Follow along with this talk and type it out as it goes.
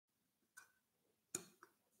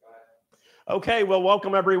Okay, well,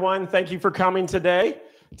 welcome everyone. Thank you for coming today.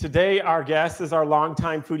 Today, our guest is our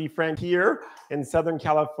longtime foodie friend here in Southern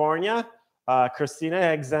California, Christina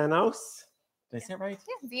Xenos. Did I say it right?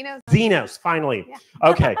 Yeah, Xenos. Xenos, finally. Yeah.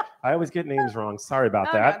 Okay, I always get names wrong. Sorry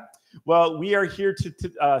about that. No. Well, we are here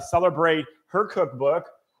to celebrate her cookbook,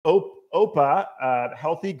 OPA,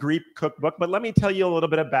 Healthy Greek Cookbook. But let me tell you a little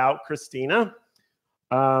bit about Christina.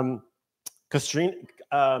 Christina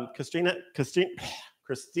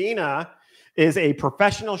is a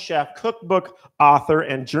professional chef, cookbook author,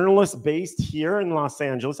 and journalist based here in Los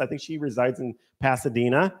Angeles. I think she resides in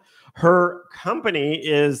Pasadena. Her company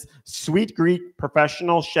is Sweet Greek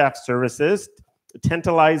Professional Chef Services,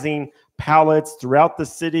 tantalizing palates throughout the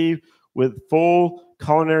city with full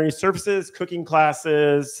culinary services, cooking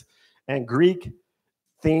classes, and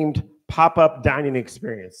Greek-themed pop-up dining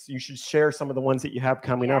experience. You should share some of the ones that you have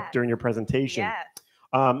coming up during your presentation. Yes.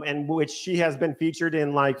 And which she has been featured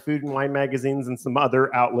in like food and wine magazines and some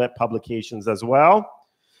other outlet publications as well.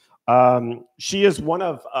 She is one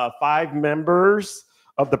of 5 members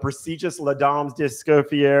of the prestigious La Dames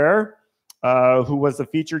d'Escoffier, who was a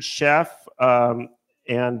featured chef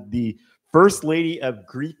and the first lady of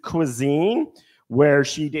Greek cuisine, where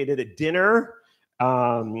she did a dinner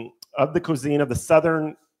of the cuisine of the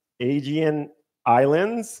Southern Aegean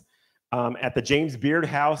Islands at the James Beard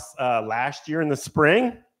House last year in the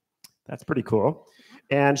spring. That's pretty cool.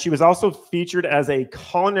 And she was also featured as a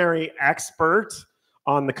culinary expert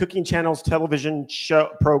on the Cooking Channel's television show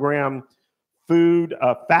program, Food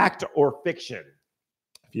Fact or Fiction,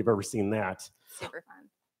 if you've ever seen that. Super fun.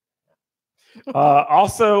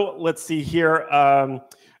 Also, let's see here.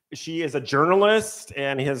 She is a journalist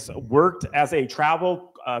and has worked as a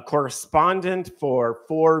travel correspondent for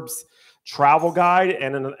Forbes Travel Guide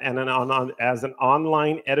and as an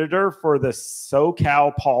online editor for the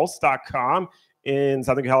SoCalPulse.com in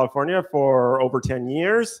Southern California for over 10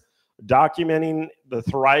 years, documenting the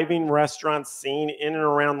thriving restaurant scene in and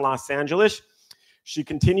around Los Angeles. She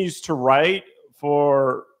continues to write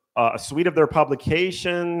for a suite of their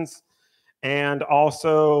publications and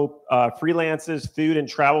also freelances food and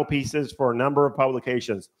travel pieces for a number of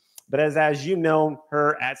publications. But as you know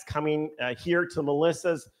her as coming here to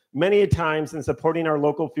Melissa's many times and supporting our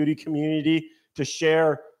local foodie community to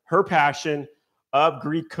share her passion of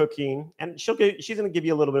Greek cooking. And she's going to give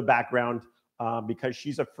you a little bit of background because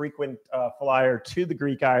she's a frequent flyer to the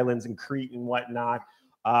Greek islands and Crete and whatnot.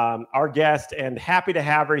 Our guest, and happy to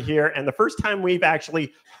have her here. And the first time we've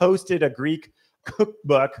actually hosted a Greek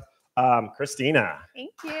cookbook, Christina.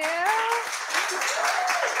 Thank you.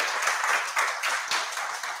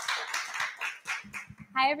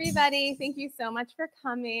 Hi, everybody. Thank you so much for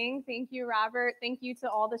coming. Thank you, Robert. Thank you to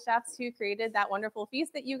all the chefs who created that wonderful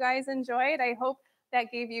feast that you guys enjoyed. I hope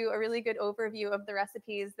that gave you a really good overview of the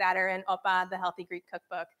recipes that are in OPA, the Healthy Greek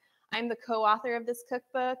Cookbook. I'm the co-author of this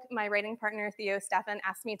cookbook. My writing partner, Theo Stefan,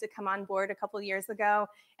 asked me to come on board a couple years ago,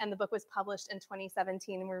 and the book was published in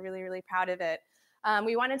 2017, and we're really, really proud of it.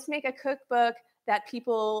 We wanted to make a cookbook that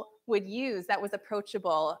people would use that was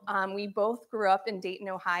approachable. We both grew up in Dayton,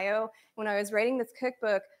 Ohio. When I was writing this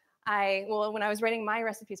cookbook, when I was writing my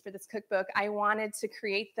recipes for this cookbook, I wanted to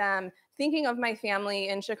create them thinking of my family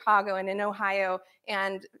in Chicago and in Ohio,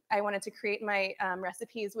 and I wanted to create my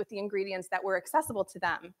recipes with the ingredients that were accessible to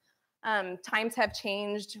them. Times have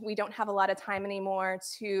changed. We don't have a lot of time anymore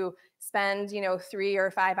to spend, 3 or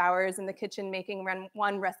 5 hours in the kitchen making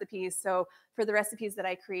one recipe. So for the recipes that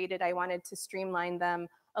I created, I wanted to streamline them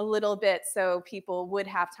a little bit so people would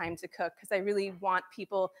have time to cook, because I really want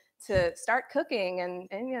people to start cooking and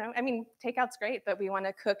takeout's great, but we want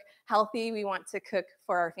to cook healthy. We want to cook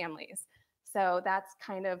for our families. So that's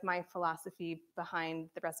kind of my philosophy behind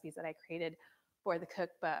the recipes that I created for the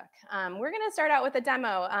cookbook. We're going to start out with a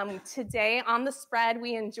demo. Today on the spread,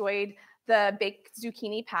 we enjoyed the baked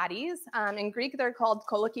zucchini patties. In Greek, they're called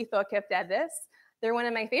kolokitho keftedes. They're one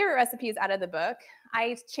of my favorite recipes out of the book.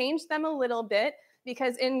 I changed them a little bit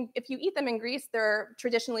because if you eat them in Greece, they're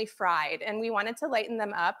traditionally fried, and we wanted to lighten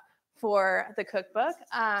them up for the cookbook.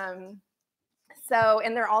 And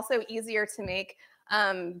they're also easier to make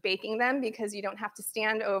baking them because you don't have to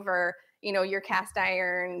stand over your cast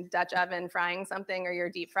iron Dutch oven frying something or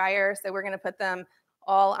your deep fryer. So we're going to put them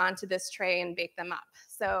all onto this tray and bake them up.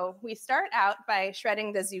 So we start out by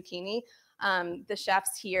shredding the zucchini. The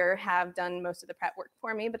chefs here have done most of the prep work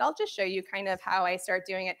for me, but I'll just show you kind of how I start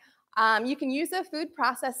doing it. You can use a food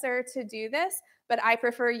processor to do this, but I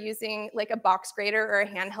prefer using like a box grater or a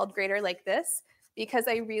handheld grater like this because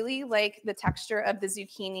I really like the texture of the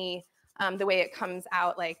zucchini, the way it comes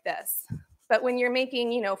out like this. But when you're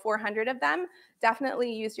making, 400 of them,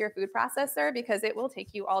 definitely use your food processor because it will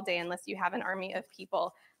take you all day unless you have an army of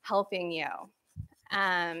people helping you.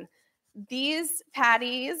 These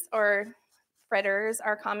patties or fritters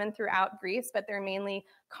are common throughout Greece, but they're mainly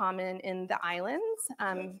common in the islands.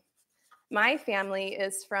 My family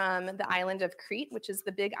is from the island of Crete, which is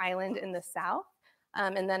the big island in the south.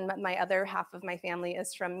 And then my other half of my family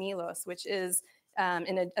is from Milos, which is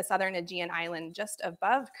in a southern Aegean island just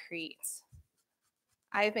above Crete.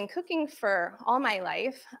 I've been cooking for all my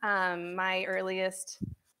life. My earliest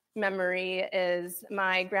memory is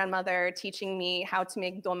my grandmother teaching me how to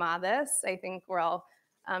make domades. I think we're all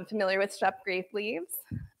familiar with shep grape leaves.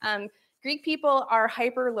 Greek people are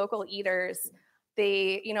hyper local eaters.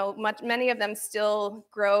 They, many of them still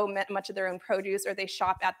grow much of their own produce, or they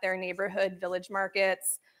shop at their neighborhood village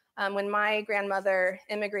markets. When my grandmother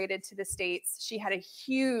immigrated to the States, she had a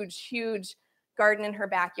huge, huge garden in her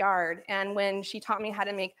backyard. And when she taught me how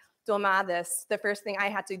to make domades, the first thing I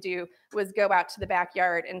had to do was go out to the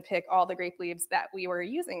backyard and pick all the grape leaves that we were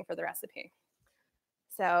using for the recipe.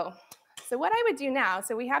 So what I would do now,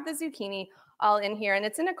 so we have the zucchini all in here, and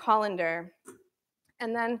it's in a colander.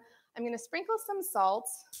 And then I'm going to sprinkle some salt.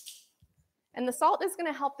 And the salt is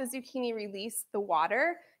going to help the zucchini release the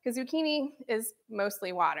water, because zucchini is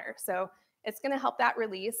mostly water. So it's going to help that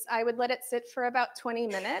release. I would let it sit for about 20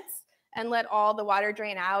 minutes and let all the water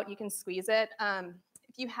drain out. You can squeeze it.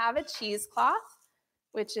 If you have a cheesecloth,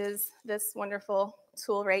 which is this wonderful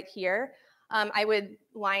tool right here, I would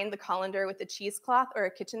line the colander with a cheesecloth or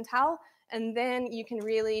a kitchen towel, and then you can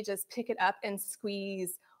really just pick it up and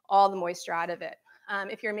squeeze all the moisture out of it.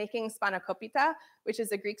 If you're making spanakopita, which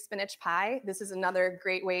is a Greek spinach pie, this is another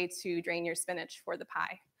great way to drain your spinach for the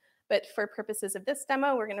pie. But for purposes of this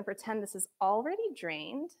demo, we're going to pretend this is already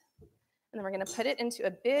drained, and then we're going to put it into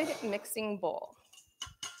a big mixing bowl.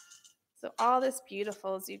 So all this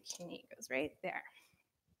beautiful zucchini goes right there.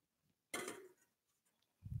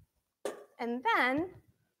 And then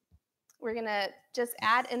we're going to just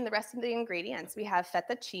add in the rest of the ingredients. We have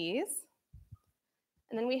feta cheese.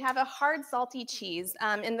 And then we have a hard, salty cheese.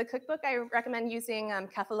 In the cookbook, I recommend using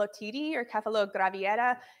Cefalotiri or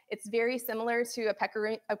Cefalograviera. It's very similar to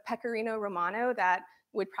a Pecorino Romano that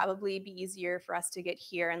would probably be easier for us to get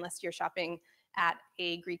here unless you're shopping at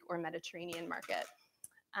a Greek or Mediterranean market.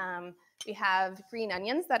 We have green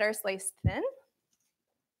onions that are sliced thin.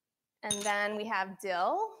 And then we have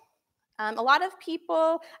dill. A lot of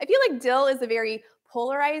people, I feel like dill is a very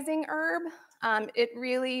polarizing herb. It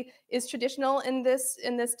really is traditional in this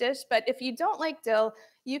dish, but if you don't like dill,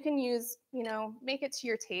 you can use, make it to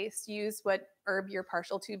your taste. Use what herb you're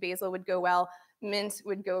partial to. Basil would go well. Mint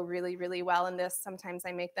would go really, really well in this. Sometimes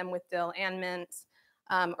I make them with dill and mint.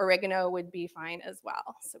 Oregano would be fine as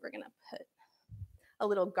well. So we're gonna put a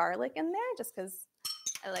little garlic in there just because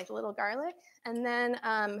I like a little garlic. And then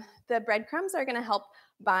the breadcrumbs are gonna help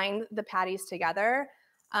bind the patties together.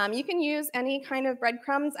 You can use any kind of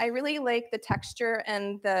breadcrumbs. I really like the texture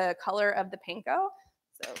and the color of the panko.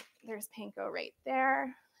 So there's panko right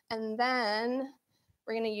there. And then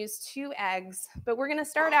we're gonna use 2 eggs, but we're gonna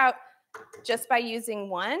start out just by using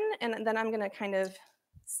 1, and then I'm gonna kind of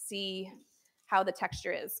see how the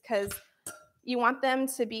texture is, because you want them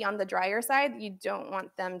to be on the drier side. You don't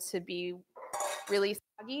want them to be really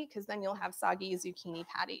soggy, because then you'll have soggy zucchini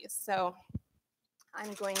patties. So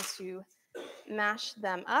I'm going to mash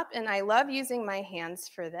them up, and I love using my hands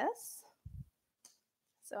for this.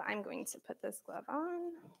 So I'm going to put this glove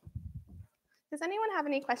on. Does anyone have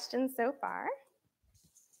any questions so far?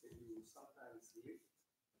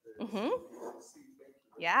 Mm-hmm.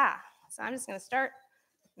 Yeah, so I'm just gonna start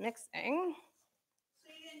mixing.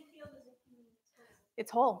 So you didn't peel the zucchini?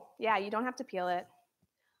 It's whole. Yeah, you don't have to peel it.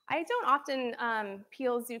 I don't often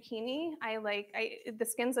peel zucchini. The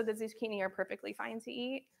skins of the zucchini are perfectly fine to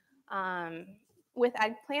eat. With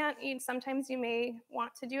eggplant, sometimes you may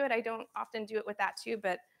want to do it. I don't often do it with that too,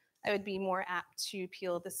 but I would be more apt to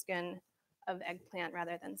peel the skin of eggplant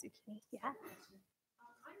rather than zucchini. Yeah.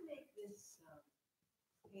 I make this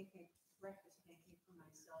pancake, breakfast pancake for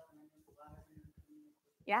myself, and I make a lot of them.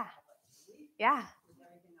 Yeah. Yeah. With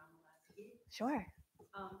everything I'm allowed to eat. Sure.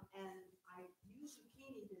 And I use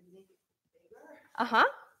zucchini to make it bigger. Uh-huh.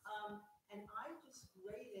 And I just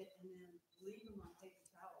grate it and then leave them on paper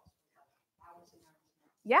towels for like hours and hours and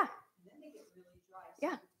hours. Yeah. And then they get really dry. So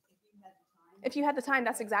Yeah. If you had the time,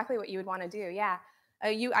 that's exactly what you would want to do. Yeah.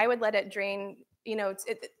 I would let it drain.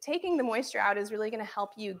 Taking the moisture out is really going to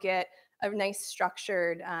help you get a nice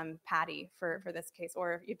structured patty for this case,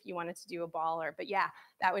 or if you wanted to do a ball, but yeah,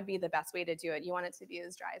 that would be the best way to do it. You want it to be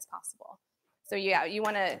as dry as possible. So yeah, you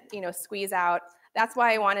want to squeeze out that's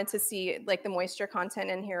why I wanted to see like the moisture content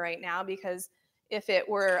in here right now, because if it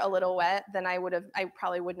were a little wet, then I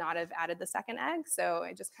probably would not have added the second egg. So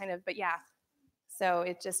I just kind of, but yeah. So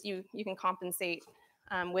it just, you can compensate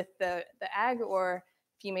with the egg, or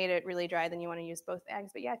if you made it really dry, then you want to use both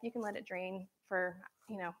eggs. But yeah, if you can let it drain for,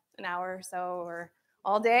 an hour or so, or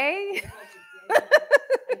all day.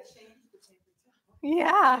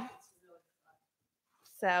 Yeah.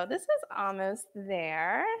 So this is almost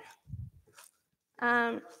there.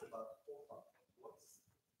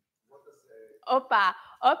 Opa.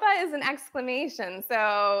 Opa is an exclamation.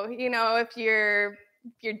 So, if you're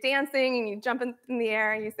dancing and you jump in the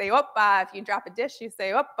air, you say opa. If you drop a dish, you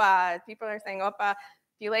say opa. If people are saying opa.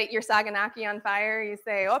 If you light your saganaki on fire, you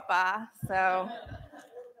say opa. So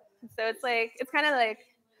it's like, it's kind of like,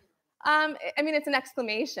 it's an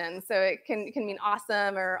exclamation. So it can mean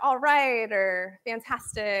awesome, or all right, or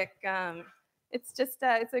fantastic. It's just,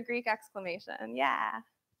 it's a Greek exclamation. Yeah.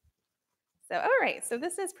 So, all right, so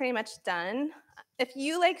this is pretty much done. If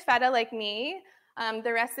you like feta like me,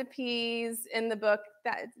 the recipes in the book,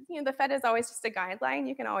 that the feta is always just a guideline.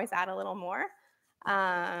 You can always add a little more.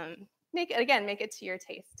 Make it to your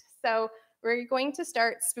taste. So we're going to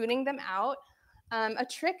start spooning them out. A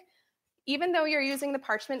trick, even though you're using the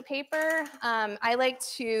parchment paper, I like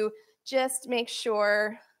to just make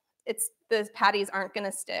sure the patties aren't going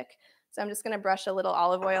to stick. So I'm just going to brush a little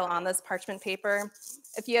olive oil on this parchment paper.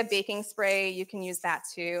 If you have baking spray, you can use that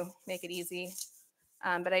too. Make it easy.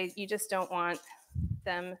 But you just don't want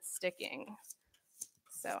them sticking.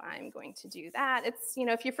 So I'm going to do that. It's,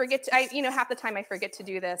 if you forget to, half the time I forget to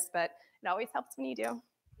do this, but it always helps when you do.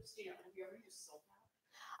 Christina, have you ever used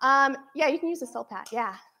Silpat? Yeah, you can use a Silpat.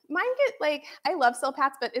 Yeah. Mine get I love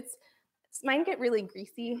Silpats, but mine get really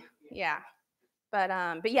greasy. Yeah. But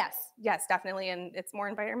yes, definitely, and it's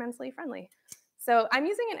more environmentally friendly. So I'm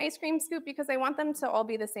using an ice cream scoop because I want them to all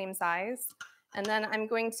be the same size. And then I'm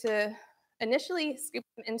going to initially scoop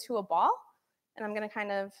them into a ball, and I'm going to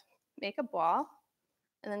kind of make a ball,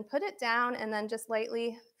 and then put it down, and then just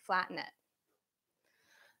lightly flatten it.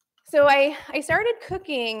 So I started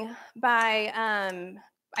cooking by,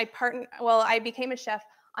 I became a chef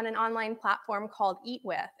on an online platform called Eat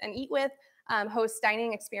With, and Eat With hosts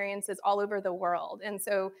dining experiences all over the world. And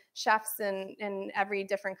so chefs in every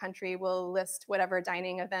different country will list whatever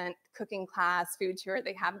dining event, cooking class, food tour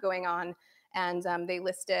they have going on, and they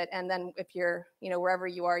list it. And then if you're, wherever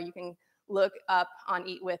you are, you can look up on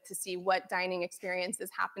Eat With to see what dining experience is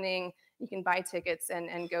happening. You can buy tickets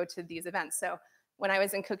and go to these events. So when I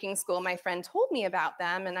was in cooking school, my friend told me about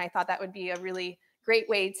them, and I thought that would be a really great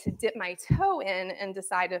way to dip my toe in and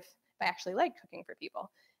decide if I actually like cooking for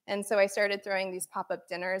people. And so I started throwing these pop-up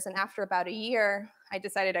dinners, and after about a year, I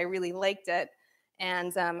decided I really liked it,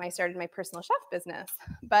 and I started my personal chef business.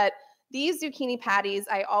 But these zucchini patties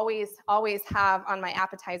I always have on my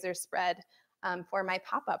appetizer spread for my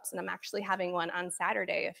pop-ups, and I'm actually having one on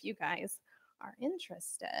Saturday if you guys are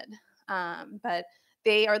interested. But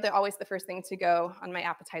they are always the first thing to go on my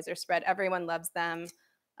appetizer spread. Everyone loves them.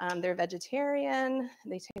 They're vegetarian.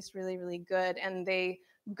 They taste really, really good, and they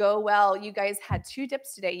go well. You guys had two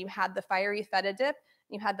dips today. You had the fiery feta dip,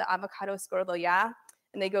 and you had the avocado scordoya,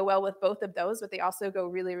 and they go well with both of those, but they also go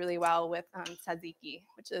really, really well with tzatziki,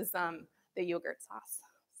 which is the yogurt sauce.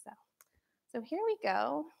 So here we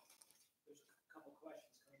go. There's a couple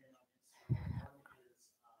questions coming in on this. One is,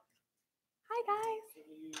 Hi, guys. can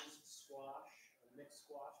you use squash, or mixed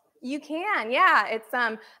squash? You can, yeah. It's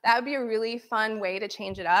that would be a really fun way to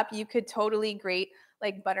change it up. You could totally grate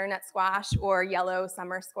like butternut squash or yellow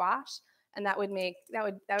summer squash, and that would be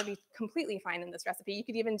completely fine in this recipe. You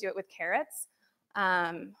could even do it with carrots.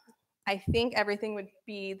 I think everything would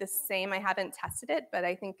be the same. I haven't tested it, but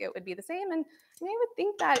I think it would be the same. And I would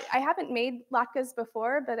think that I haven't made latkes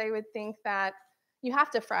before, but I would think that you have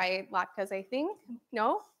to fry latkes, I think.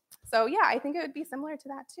 No? So yeah, I think it would be similar to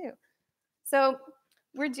that too. So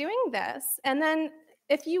we're doing this, and then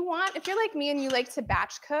if you're like me and you like to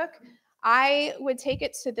batch cook, I would take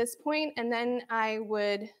it to this point, and then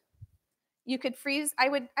you could freeze. I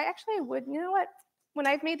would, you know what? When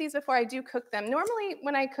I've made these before, I do cook them. Normally,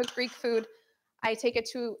 when I cook Greek food, I take it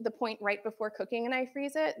to the point right before cooking and I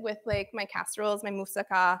freeze it with like my casseroles, my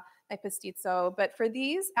moussaka, my pastizo. But for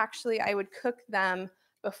these, actually, I would cook them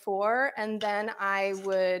before, and then I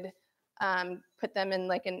would put them in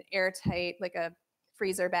like an airtight, like a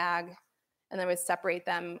freezer bag, and then I would separate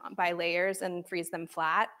them by layers and freeze them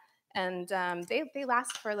flat. And they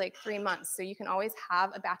last for like 3 months. So you can always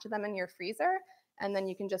have a batch of them in your freezer, and then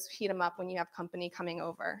you can just heat them up when you have company coming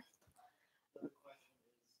over.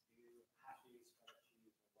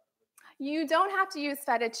 You don't have to use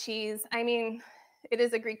feta cheese. I mean, it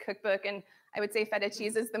is a Greek cookbook, and I would say feta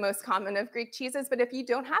cheese is the most common of Greek cheeses. But if you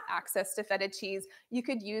don't have access to feta cheese, you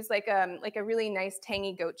could use like a really nice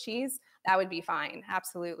tangy goat cheese. That would be fine,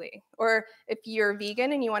 absolutely. Or if you're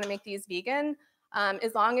vegan and you want to make these vegan,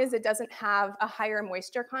 as long as it doesn't have a higher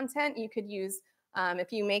moisture content, you could use,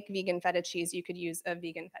 if you make vegan feta cheese, you could use a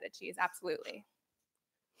vegan feta cheese, absolutely.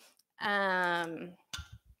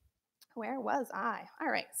 Where was I? All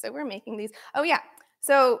right, so we're making these. Oh yeah,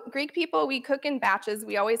 so Greek people, we cook in batches.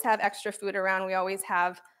 We always have extra food around. We always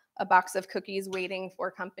have a box of cookies waiting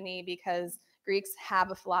for company because Greeks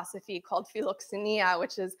have a philosophy called philoxenia,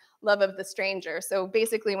 which is love of the stranger. So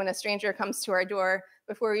basically when a stranger comes to our door,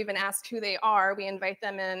 before we even ask who they are, we invite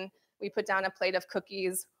them in, we put down a plate of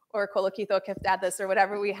cookies or kolokito keftadas or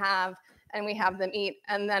whatever we have, and we have them eat,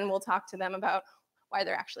 and then we'll talk to them about why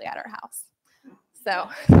they're actually at our house. So,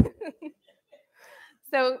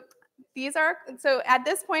 so at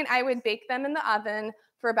this point, I would bake them in the oven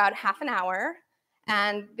for about half an hour.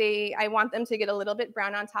 And I want them to get a little bit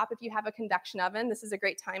brown on top. If you have a convection oven, this is a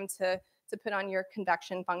great time to put on your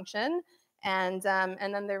convection function. And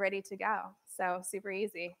then they're ready to go. So super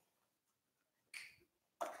easy.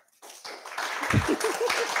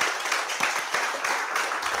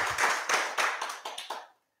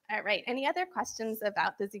 All right, any other questions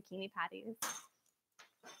about the zucchini patties?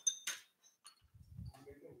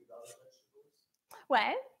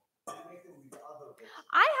 What?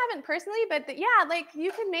 I haven't personally, but yeah, like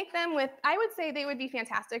you can make them with, I would say they would be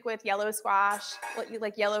fantastic with yellow squash,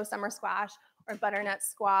 like yellow summer squash or butternut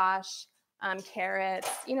squash, carrots,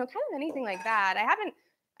 kind of anything like that.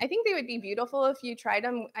 I think they would be beautiful if you tried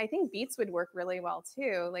them. I think beets would work really well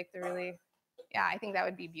too. Like I think that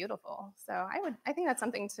would be beautiful. So I think that's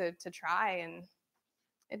something to try, and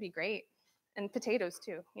it'd be great. And potatoes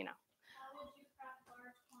too,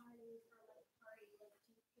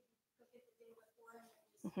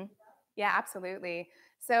 Mm-hmm. Yeah, absolutely.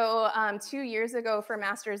 So 2 years ago for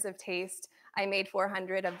Masters of Taste, I made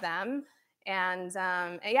 400 of them. And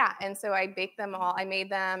and so I baked them all. I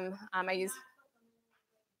made them, I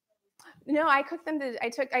cooked them.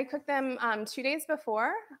 I cooked them 2 days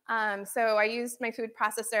before. So I used my food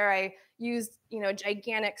processor. I used a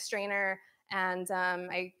gigantic strainer, and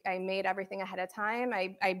I made everything ahead of time.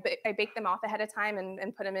 I baked them off ahead of time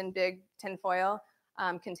and put them in big tin foil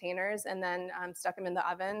containers, and then stuck them in the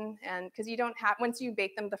oven. And because once you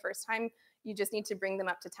bake them the first time, you just need to bring them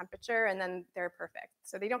up to temperature, and then they're perfect.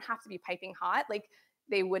 So they don't have to be piping hot like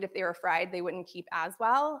they would if they were fried. They wouldn't keep as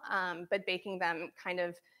well. But baking them kind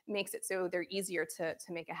of makes it so they're easier to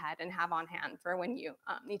make ahead and have on hand for when you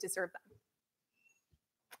need to serve them.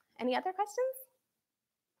 Any other questions?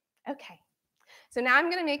 Okay. So now I'm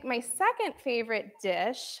going to make my second favorite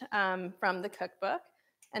dish from the cookbook.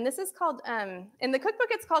 And this is called, in the cookbook,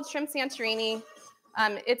 it's called shrimp Santorini.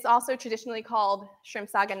 It's also traditionally called shrimp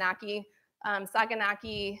saganaki.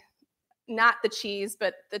 Saganaki, not the cheese,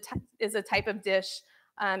 but is a type of dish.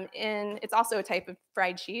 It's also a type of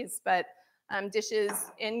fried cheese, but dishes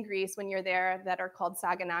in Greece when you're there that are called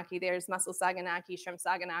saganaki. There's mussel saganaki, shrimp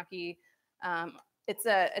saganaki. It's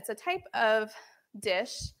a type of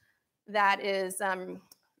dish that is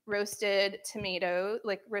roasted tomato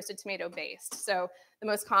based. So the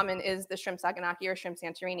most common is the shrimp saganaki or shrimp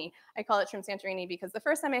Santorini. I call it shrimp Santorini because the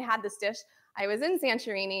first time I had this dish, I was in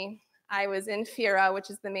Santorini. I was in Fira, which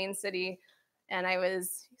is the main city, and I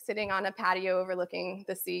was sitting on a patio overlooking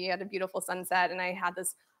the sea at a beautiful sunset, and I had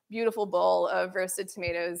this beautiful bowl of roasted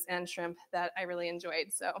tomatoes and shrimp that I really enjoyed.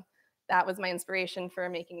 So that was my inspiration for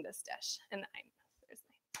making this dish.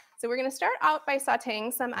 So we're going to start out by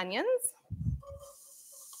sauteing some onions.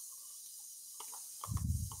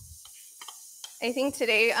 I think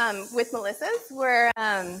today with Melissa's, we're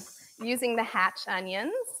using the hatch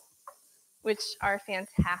onions, which are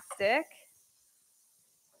fantastic.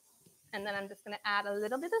 And then I'm just going to add a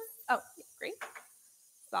little bit of, great,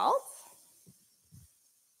 salt.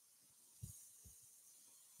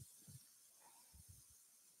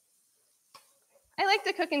 I like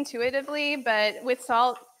to cook intuitively, but with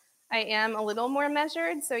salt, I am a little more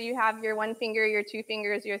measured. So you have your 1 finger, your 2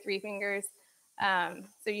 fingers, your 3 fingers.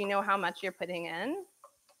 So you know how much you're putting in.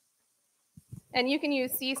 And you can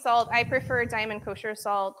use sea salt. I prefer Diamond Kosher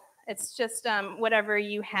salt. It's just whatever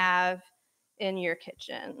you have in your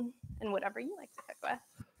kitchen and whatever you like to cook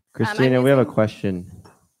with. Christina, we have a question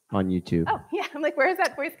on YouTube. Oh, yeah. I'm like, where is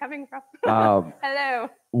that voice coming from? Hello.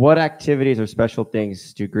 What activities or special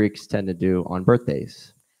things do Greeks tend to do on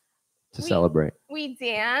birthdays to celebrate? We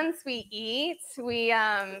dance, we eat.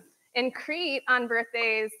 In Crete on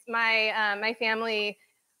birthdays, my family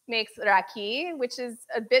makes raki, which is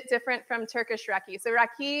a bit different from Turkish raki. So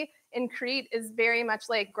raki in Crete is very much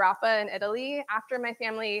like grappa in Italy. After my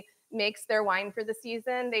family makes their wine for the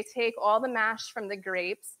season, they take all the mash from the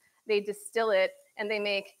grapes, they distill it, and they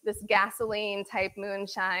make this gasoline type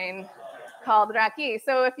moonshine called raki.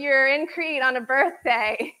 So if you're in Crete on a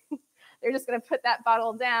birthday, they're just going to put that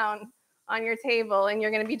bottle down on your table and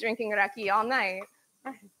you're going to be drinking raki all night.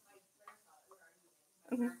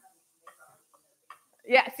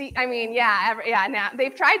 Yeah, see, I mean, now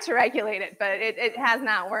they've tried to regulate it, but it has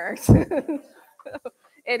not worked.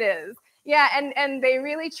 It is. Yeah, and they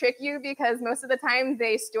really trick you because most of the time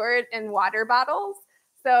they store it in water bottles.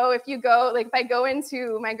 So if you go, like if I go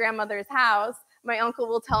into my grandmother's house, my uncle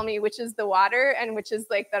will tell me which is the water and which is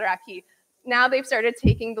like the raki. Now they've started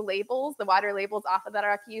taking the labels, the water labels off of the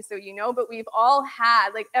raki, so you know, but we've all had,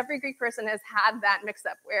 like every Greek person has had that mix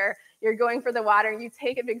up where you're going for the water and you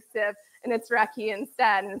take a big sip and it's raki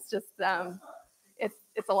instead, and it's just,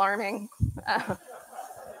 it's alarming.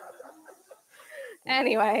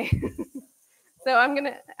 Anyway. So I'm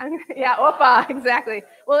gonna, yeah, opa, exactly.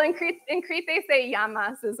 Well, in Crete they say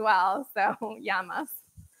yamas as well, so yamas.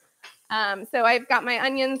 So I've got my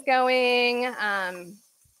onions going.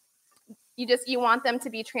 You want them to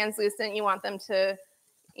be translucent. You want them to,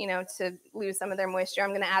 to lose some of their moisture.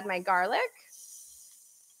 I'm gonna add my garlic.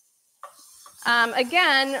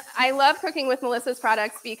 Again, I love cooking with Melissa's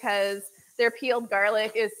products because their peeled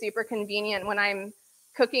garlic is super convenient when I'm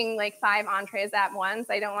cooking like 5 entrees at once.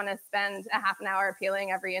 I don't want to spend a half an hour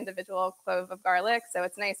peeling every individual clove of garlic. So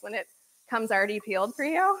it's nice when it comes already peeled for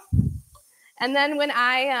you. And then when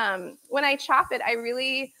I chop it, I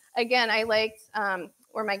really, again, I liked,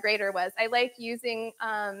 where my grater was, I like using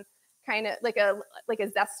kind of like a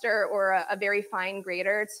zester or a very fine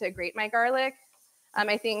grater to grate my garlic.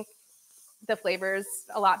 I think the flavor's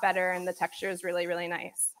a lot better and the texture is really, really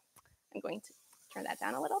nice. I'm going to turn that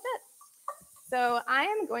down a little bit. So I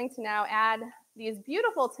am going to now add these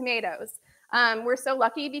beautiful tomatoes. We're so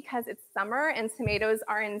lucky because it's summer and tomatoes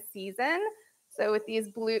are in season. So with these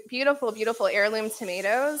beautiful, beautiful heirloom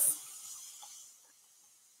tomatoes,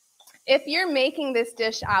 if you're making this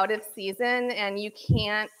dish out of season and you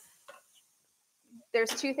can't, there's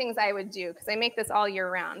 2 things I would do because I make this all year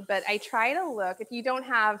round, but I try to look, if you don't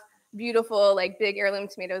have beautiful, like big heirloom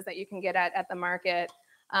tomatoes that you can get at the market,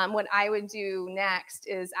 what I would do next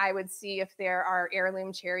is I would see if there are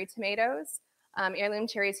heirloom cherry tomatoes. Heirloom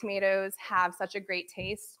cherry tomatoes have such a great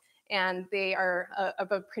taste and they are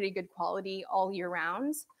of a pretty good quality all year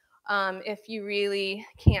round. If you really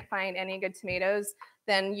can't find any good tomatoes,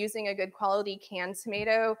 then using a good quality canned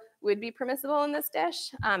tomato would be permissible in this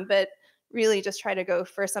dish, but really just try to go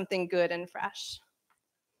for something good and fresh.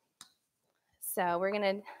 So we're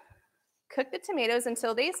gonna cook the tomatoes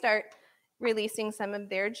until they start releasing some of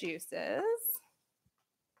their juices.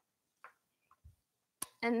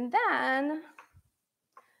 And then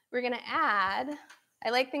we're gonna add, I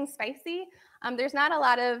like things spicy. There's not a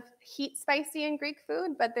lot of heat spicy in Greek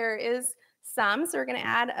food, but there is some, so we're gonna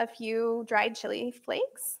add a few dried chili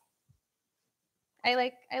flakes. I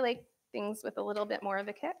like things with a little bit more of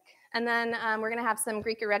a kick. And then we're gonna have some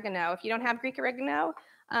Greek oregano. If you don't have Greek oregano,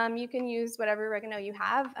 you can use whatever oregano you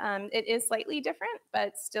have. It is slightly different,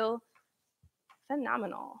 but still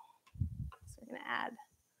phenomenal. So we're gonna add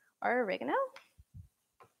our oregano.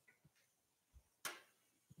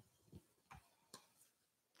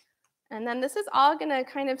 And then this is all gonna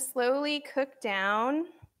kind of slowly cook down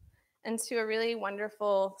into a really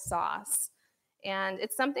wonderful sauce. And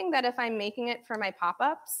it's something that if I'm making it for my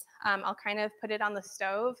pop-ups, I'll kind of put it on the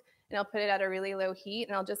stove and I'll put it at a really low heat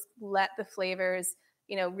and I'll just let the flavors,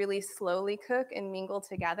 really slowly cook and mingle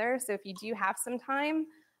together. So if you do have some time,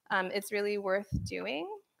 it's really worth doing.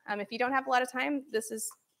 If you don't have a lot of time, this is,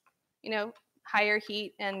 higher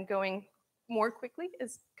heat and going more quickly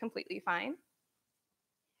is completely fine.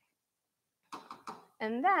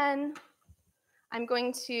 And then I'm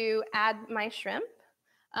going to add my shrimp.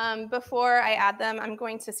 Before I add them, I'm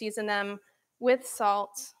going to season them with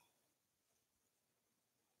salt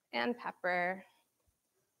and pepper.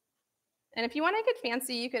 And if you want to get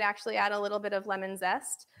fancy, you could actually add a little bit of lemon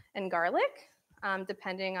zest and garlic,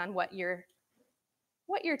 depending on what your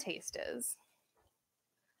taste is.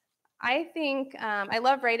 I think I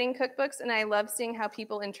love writing cookbooks and I love seeing how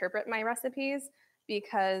people interpret my recipes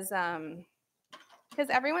because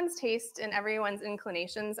everyone's taste and everyone's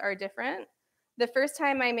inclinations are different. The first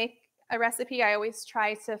time I make a recipe, I always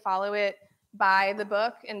try to follow it by the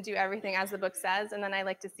book and do everything as the book says, and then I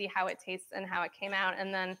like to see how it tastes and how it came out,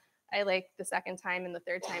 and then I like the second time and the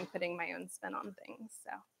third time putting my own spin on things.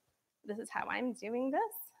 So this is how I'm doing this.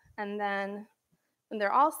 And then when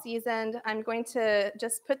they're all seasoned, I'm going to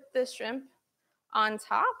just put the shrimp on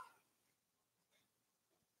top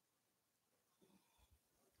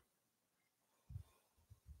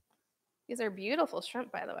These are beautiful shrimp,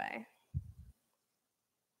 by the way.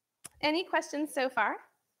 Any questions so far?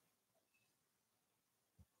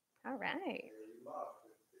 All right.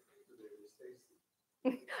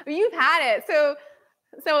 You've had it. So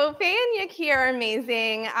Faye and Yaki are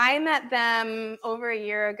amazing. I met them over a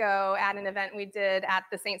year ago at an event we did at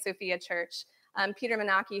the St. Sophia Church. Peter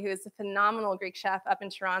Menaki, who is a phenomenal Greek chef up in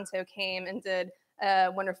Toronto, came and did a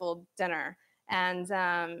wonderful dinner. And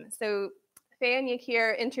so Faye and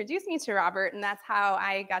Yaki introduced me to Robert, and that's how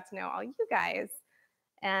I got to know all you guys.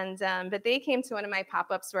 And but they came to one of my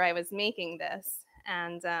pop-ups where I was making this,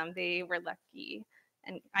 and they were lucky,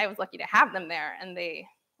 and I was lucky to have them there, and they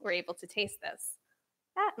were able to taste this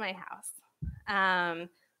at my house.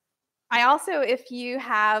 I also, if you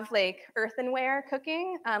have like earthenware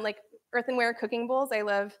cooking, like earthenware cooking bowls, I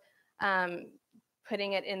love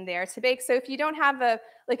putting it in there to bake. So if you don't have a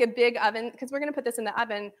big oven, because we're going to put this in the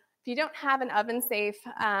oven, if you don't have an oven safe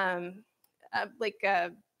like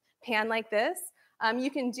a pan like this,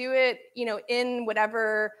 you can do it, in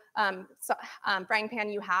whatever frying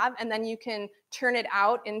pan you have, and then you can turn it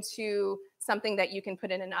out into something that you can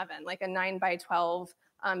put in an oven, like a 9x12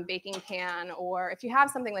 baking pan, or if you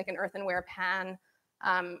have something like an earthenware pan.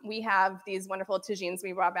 We have these wonderful tagines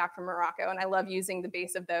we brought back from Morocco, and I love using the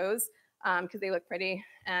base of those because they look pretty.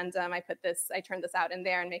 And I turned this out in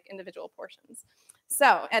there and make individual portions.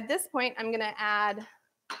 So at this point, I'm going to add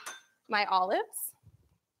my olives.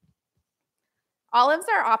 Olives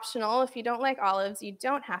are optional. If you don't like olives, you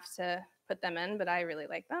don't have to put them in, but I really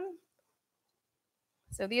like them.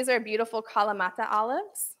 So these are beautiful Kalamata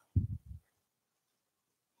olives.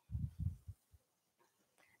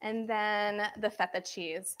 And then the feta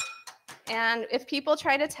cheese. And if people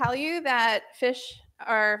try to tell you that fish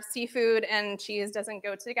or seafood and cheese doesn't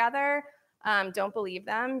go together, don't believe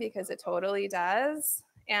them, because it totally does.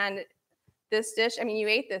 And this dish, I mean, you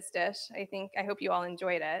ate this dish. I hope you all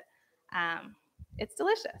enjoyed it. It's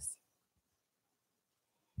delicious.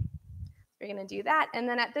 We're gonna do that. And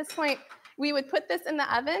then at this point, we would put this in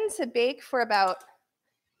the oven to bake for about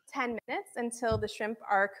 10 minutes until the shrimp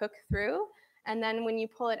are cooked through. And then when you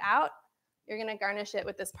pull it out, you're gonna garnish it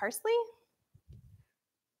with this parsley.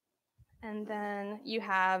 And then you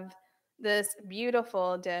have this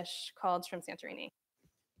beautiful dish called shrimp Santorini.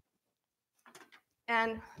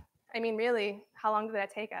 And I mean, really, how long did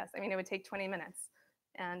that take us? I mean, it would take 20 minutes.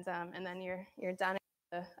 And then you're done.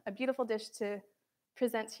 A beautiful dish to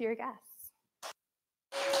present to your guests.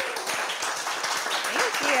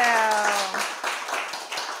 Thank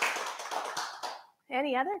you.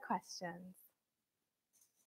 Any other questions?